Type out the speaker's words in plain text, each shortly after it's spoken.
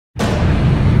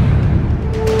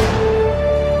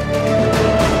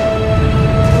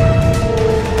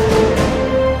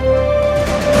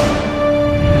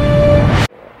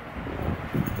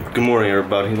Good morning,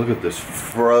 everybody. Look at this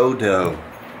Frodo,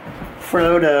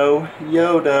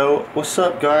 Yodo. What's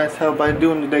up, guys? How everybody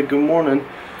doing today? Good morning.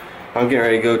 I'm getting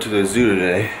ready to go to the zoo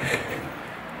today.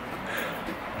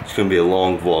 It's gonna be a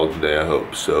long vlog today, I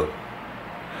hope. So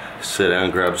sit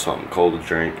down, grab something cold to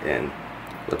drink, and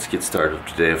let's get started with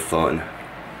today of fun.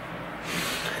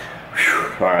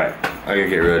 Alright, I gotta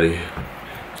get ready.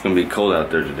 It's gonna be cold out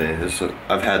there today.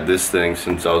 I've had this thing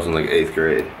since I was in like 8th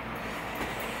grade.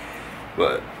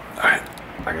 But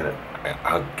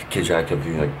I'll catch you active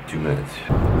in like 2 minutes.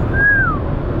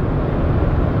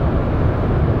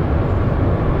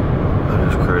 That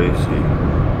is crazy.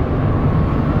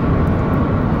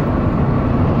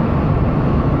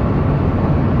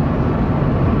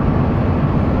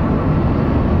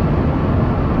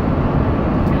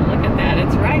 Look at that,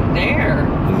 it's right there.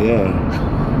 Yeah.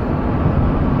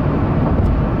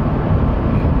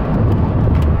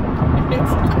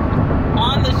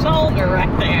 On the shoulder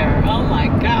right there. Oh my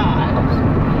gosh.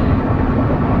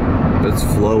 It's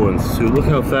flowing too. Look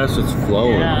how fast it's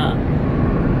flowing. Yeah.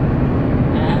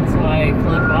 That's why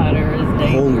cliff water is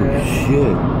dangerous. Holy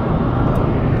shit.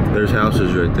 There's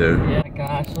houses right there. Yeah,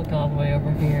 gosh, look all the way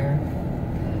over here.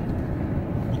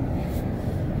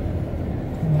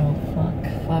 Oh,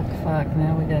 fuck.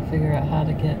 Now we gotta figure out how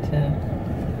to get to...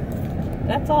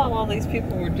 That's all these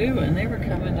people were doing. They were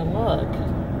coming to look.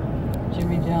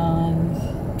 Jimmy John's.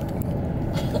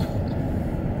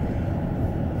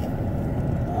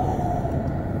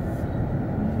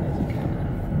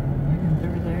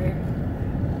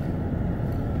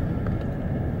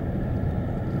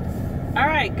 All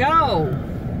right, go.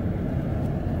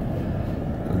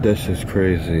 This is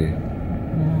crazy. Now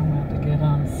I'm going to have to get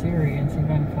on Siri and see if I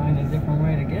can find a different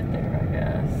way to get there, I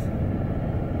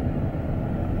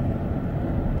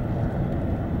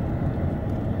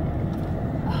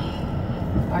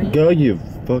guess. Go, you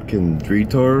fucking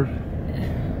retard.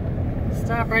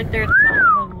 Stop right there at the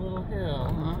bottom of the little hill.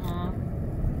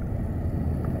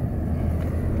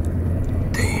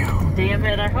 Damn. Damn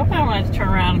it, I hope I don't have to turn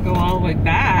around and go all the way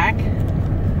back.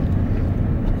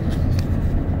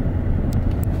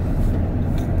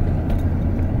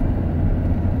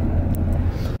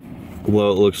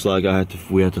 Well, it looks like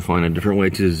we have to find a different way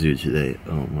to the zoo today.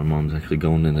 Oh, my mom's actually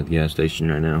going in at the gas station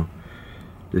right now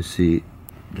to see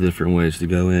the different ways to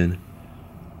go in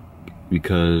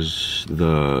because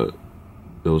it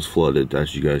was flooded,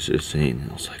 as you guys just seen.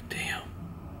 I was like, damn.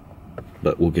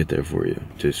 But we'll get there for you.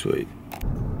 Just wait.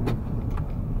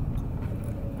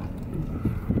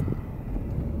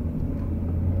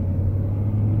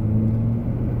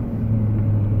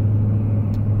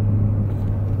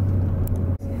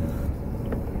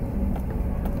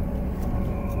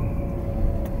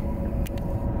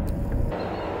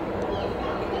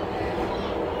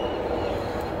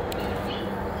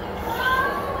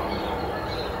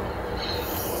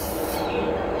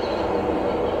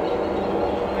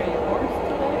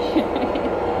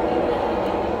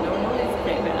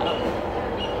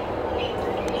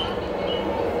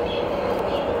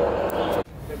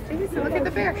 Look at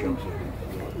the bear.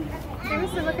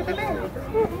 Seriously, look at the bear.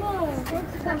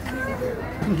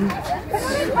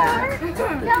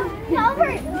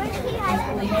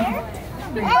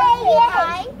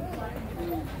 Hi.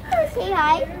 Say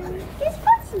hi. Just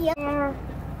pussy. Don't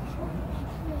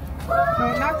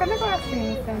knock on the glass,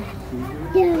 Nathan.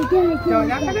 Don't Don't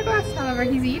knock on the glass, Oliver.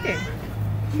 He's eating.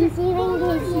 He's eating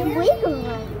his wiggle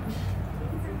one.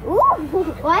 Ooh,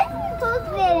 why is he so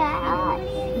bad?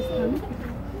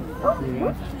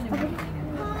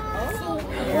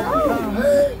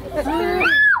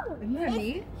 Isn't that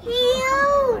neat?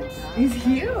 Huge. He's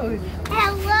huge.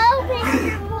 Hello,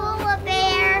 Mr. Polar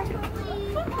Bear.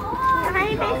 Hi,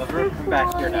 Mr.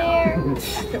 Polar Bear.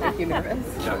 Are you nervous?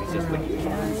 No, he's just looking.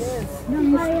 No,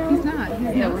 he's not.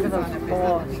 He's noses on him.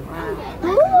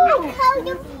 Ooh, I called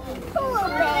you Polar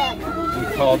Bear. You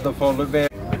called the polar bear.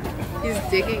 He's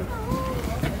digging.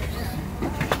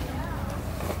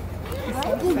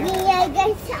 Yeah, I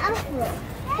guess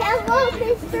hello,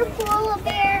 Mr. Polar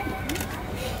Bear.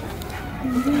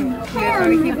 Hello,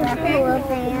 Mr. Polar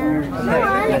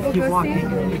Bear. Let's keep walking.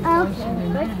 Oh.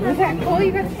 Is that cool?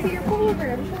 You got to see your polar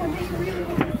bear. I'm sure you really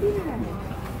want to see that.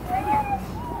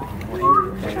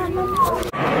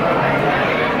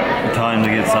 Time to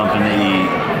get something to eat,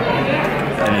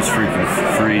 and it's freaking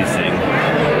freezing.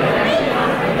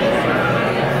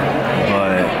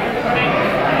 But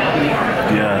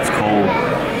yeah, it's cold.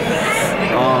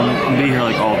 I'll be here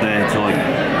like all day until like 11.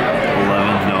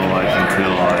 No, like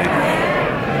until like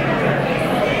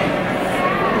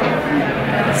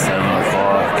 7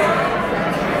 o'clock.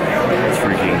 It's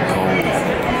freaking cold.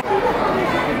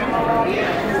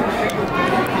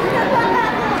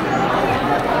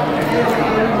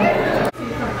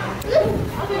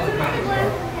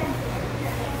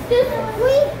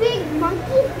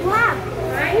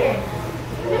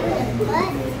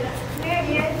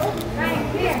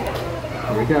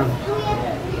 come.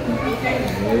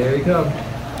 Here he comes.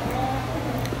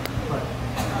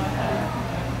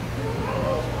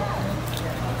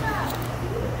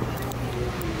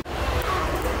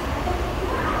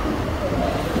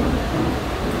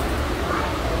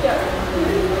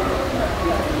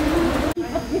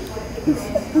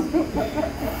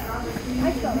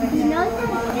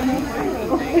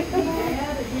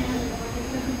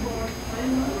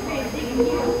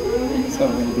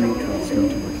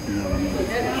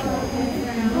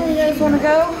 You guys want to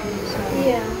go?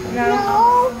 Yeah. No.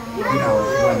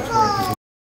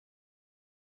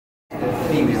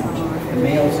 Female. The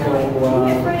males go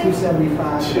 275.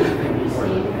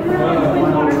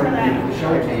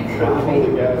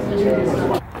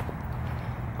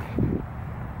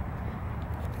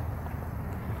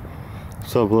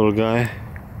 What's up, little guy?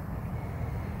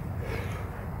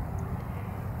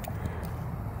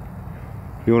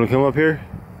 You want to come up here?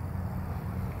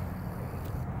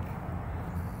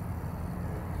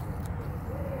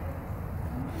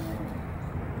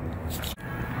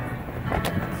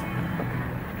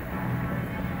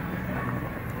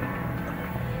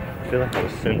 I feel like I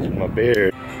was sensing my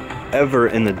beard. Ever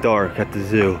in the dark at the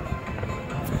zoo.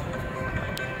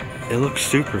 It looks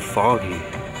super foggy.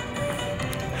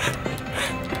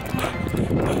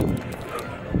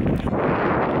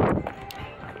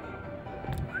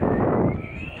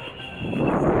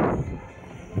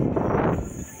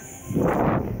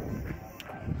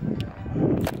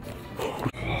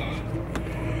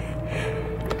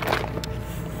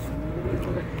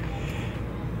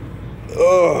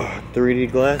 Oh,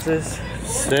 3D glasses,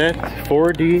 set,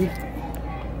 4D,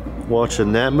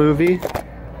 watching that movie.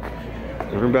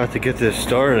 We're about to get this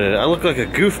started. I look like a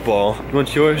goofball. You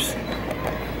want yours?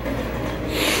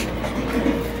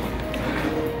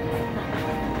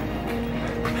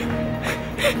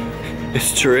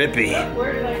 It's trippy.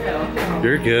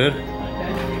 You're good.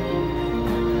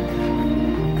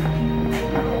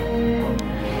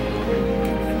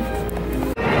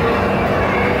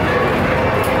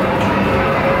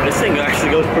 This thing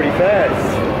actually goes pretty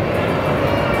fast.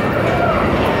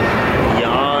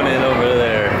 Yawning over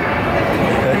there.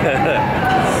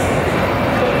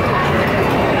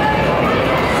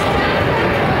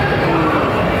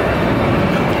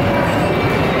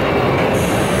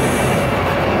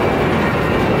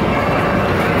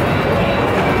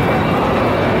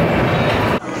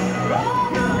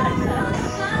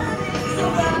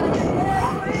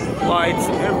 Lights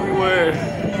everywhere.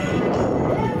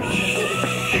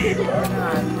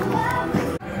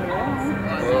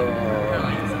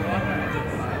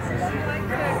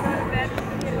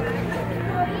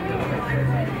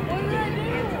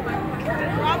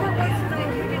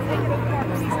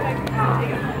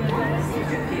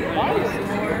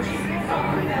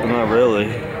 Not really.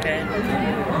 Okay.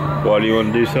 Why do you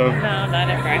want to do so? No, not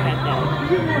after I had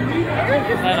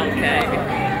that. But okay.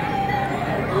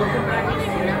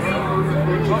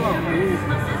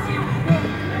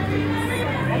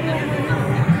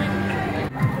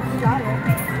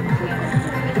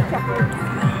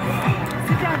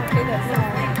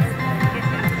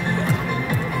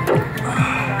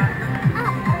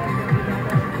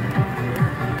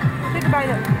 Think about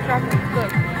it.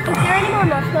 Look. Is there any more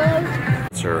marshmallows?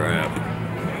 It's a wrap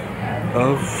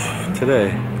of today.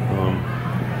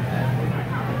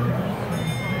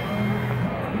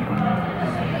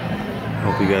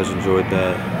 Hope you guys enjoyed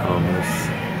that.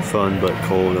 It's fun but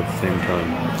cold at the same time.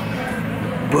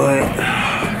 But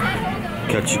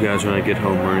catch you guys when I get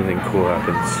home or anything cool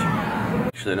happens.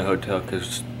 Actually in a hotel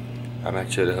because I'm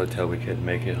actually at a hotel. We couldn't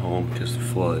make it home because of the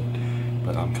flood.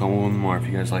 But I'm coming on tomorrow. If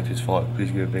you guys like this vlog,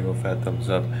 please give a big old fat thumbs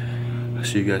up. I'll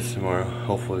see you guys tomorrow.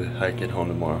 Hopefully I get home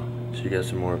tomorrow. See you guys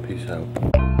tomorrow. Peace out.